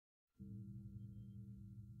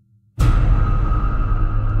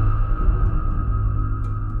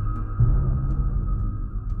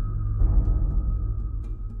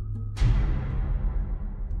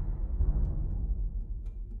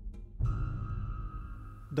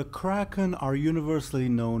The Kraken are universally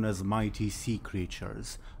known as mighty sea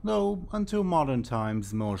creatures, though until modern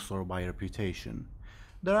times more so by reputation.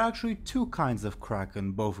 There are actually two kinds of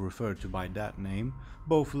Kraken, both referred to by that name,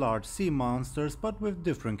 both large sea monsters but with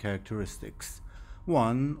different characteristics.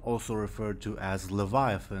 One, also referred to as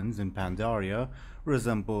leviathans in Pandaria,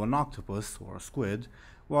 resemble an octopus or a squid,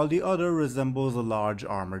 while the other resembles a large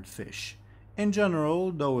armored fish. In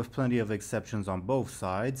general, though with plenty of exceptions on both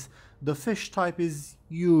sides, the fish type is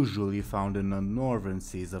usually found in the northern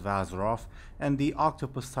seas of Azeroth and the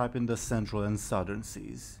octopus type in the central and southern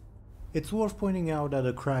seas. It's worth pointing out that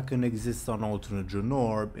a Kraken exists on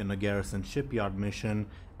Oacha'noa in a garrison shipyard mission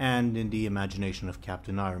and in the imagination of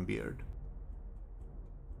Captain Ironbeard.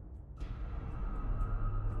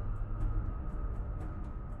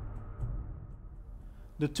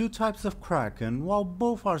 The two types of Kraken, while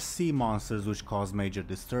both are sea monsters which cause major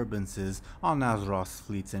disturbances on Azeroth's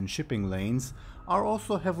fleets and shipping lanes, are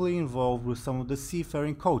also heavily involved with some of the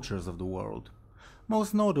seafaring cultures of the world.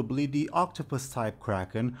 Most notably, the octopus-type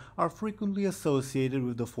Kraken are frequently associated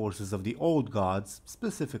with the forces of the Old Gods,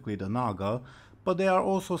 specifically the Naga, but they are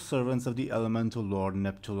also servants of the elemental lord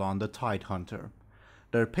Neptulon the Tidehunter.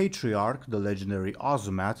 Their patriarch, the legendary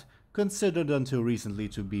Ozumat, considered until recently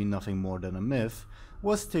to be nothing more than a myth,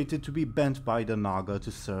 was stated to be bent by the Naga to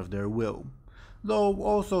serve their will, though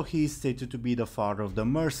also he is stated to be the father of the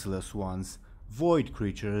Merciless Ones, void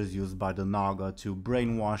creatures used by the Naga to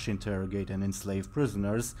brainwash, interrogate and enslave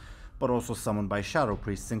prisoners, but also summoned by shadow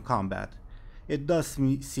priests in combat. It thus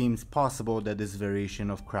seems possible that this variation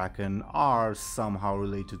of Kraken are somehow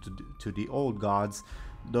related to the Old Gods,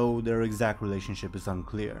 though their exact relationship is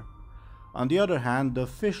unclear. On the other hand, the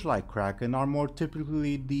fish-like Kraken are more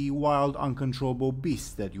typically the wild, uncontrollable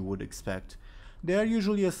beasts that you would expect. They are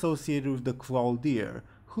usually associated with the Kvaldir,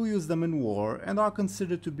 who use them in war and are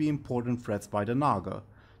considered to be important threats by the Naga,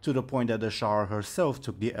 to the point that the Shara herself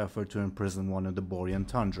took the effort to imprison one in the Borean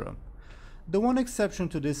tundra. The one exception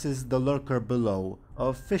to this is the Lurker Below,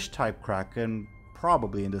 a fish-type Kraken,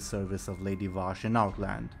 probably in the service of Lady Vashj in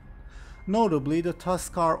Outland. Notably, the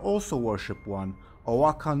Tuskar also worship one,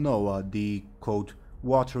 Oacha'noa, the, quote,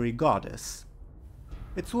 watery goddess.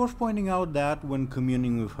 It's worth pointing out that, when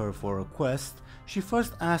communing with her for a quest, she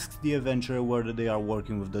first asks the adventurer whether they are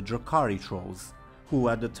working with the Drakari trolls, who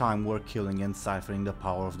at the time were killing and ciphering the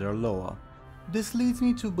power of their Loa. This leads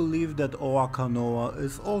me to believe that Oacha'noa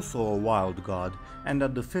is also a wild god, and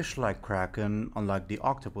that the fish-like Kraken, unlike the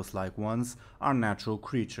octopus-like ones, are natural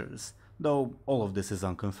creatures, though all of this is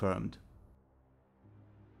unconfirmed.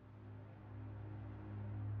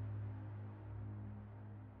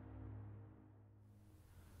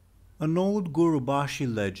 An old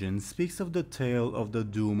Gurubashi legend speaks of the tale of the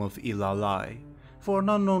doom of Ilalai. For an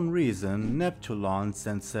unknown reason, Neptulon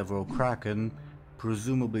sent several Kraken,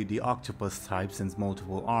 presumably the octopus type since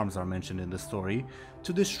multiple arms are mentioned in the story,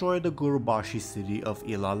 to destroy the Gurubashi city of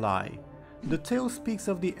Ilalai. The tale speaks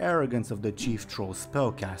of the arrogance of the chief troll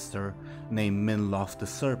spellcaster, named Minloth the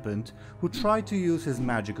Serpent, who tried to use his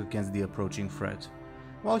magic against the approaching threat.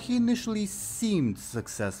 While he initially seemed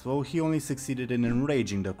successful, he only succeeded in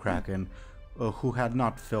enraging the Kraken, who had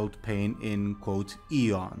not felt pain in, quote,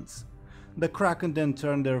 eons. The Kraken then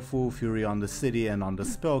turned their full fury on the city and on the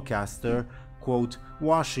spellcaster, quote,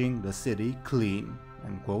 washing the city clean,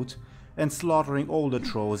 end quote, and slaughtering all the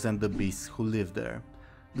trolls and the beasts who lived there.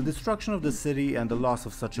 The destruction of the city and the loss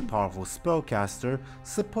of such a powerful spellcaster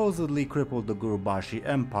supposedly crippled the Gurubashi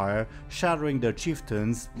Empire, shattering their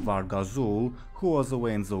chieftains, Vargazul, who was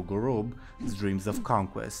away in Zolgurub's dreams of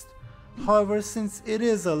conquest. However, since it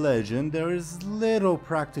is a legend, there is little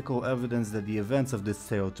practical evidence that the events of this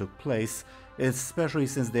tale took place, especially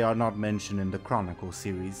since they are not mentioned in the Chronicle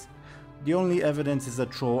series. The only evidence is a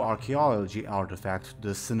troll archaeology artifact,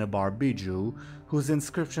 the Cinnabar Biju, whose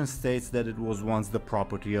inscription states that it was once the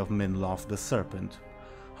property of Minloth the Serpent.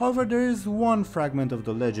 However, there is one fragment of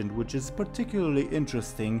the legend which is particularly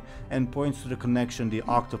interesting and points to the connection the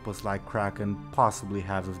octopus-like Kraken possibly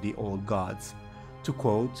have with the old gods. To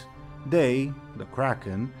quote, "They, the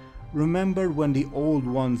Kraken, remembered when the Old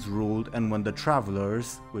Ones ruled and when the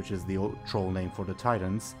Travelers, which is the old troll name for the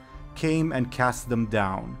Titans, came and cast them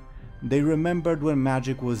down. They remembered when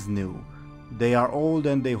magic was new. They are old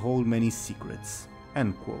and they hold many secrets."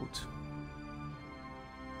 End quote.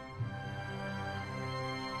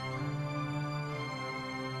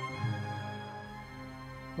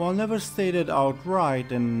 While never stated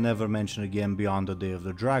outright and never mentioned again beyond the Day of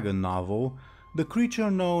the Dragon novel, the creature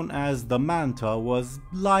known as the Manta was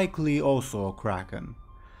likely also a Kraken.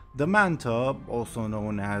 The Manta, also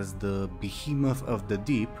known as the Behemoth of the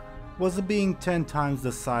Deep, was a being 10 times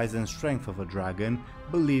the size and strength of a dragon,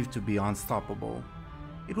 believed to be unstoppable.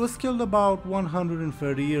 It was killed about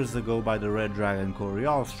 130 years ago by the red dragon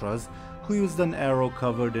Coriolstras, who used an arrow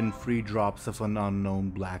covered in 3 drops of an unknown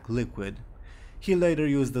black liquid. He later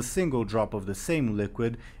used a single drop of the same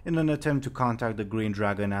liquid in an attempt to contact the green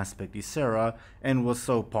dragon aspect Ysera, and was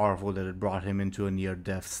so powerful that it brought him into a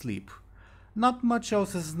near-death sleep. Not much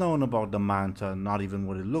else is known about the manta, not even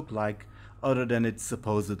what it looked like, other than its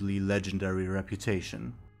supposedly legendary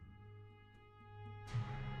reputation.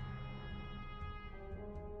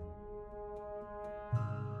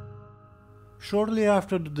 Shortly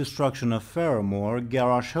after the destruction of Faramore,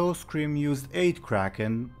 Garrosh Hellscream used 8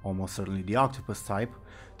 Kraken, almost certainly the octopus type,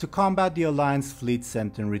 to combat the Alliance fleet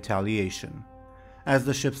sent in retaliation. As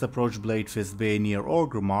the ships approached Bladefist Bay near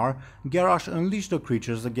Orgrimmar, Garrosh unleashed the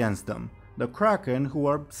creatures against them. The Kraken, who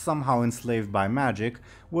were somehow enslaved by magic,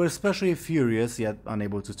 were especially furious yet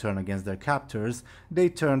unable to turn against their captors. They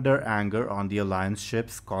turned their anger on the Alliance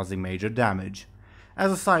ships, causing major damage.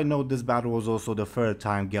 As a side note, this battle was also the 3rd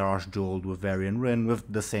time Garrosh dueled with Varian Wrynn,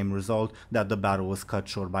 with the same result, that the battle was cut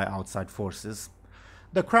short by outside forces.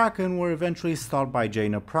 The Kraken were eventually stopped by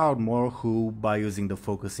Jaina Proudmoore, who, by using the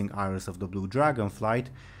focusing iris of the blue dragonflight,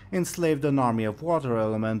 enslaved an army of water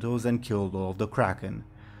elementals and killed all of the Kraken.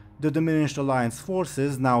 The diminished Alliance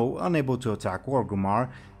forces, now unable to attack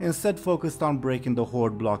Orgrimmar, instead focused on breaking the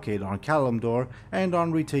Horde blockade on Kalimdor and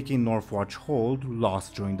on retaking Northwatch Hold,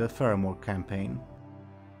 lost during the Faramore campaign.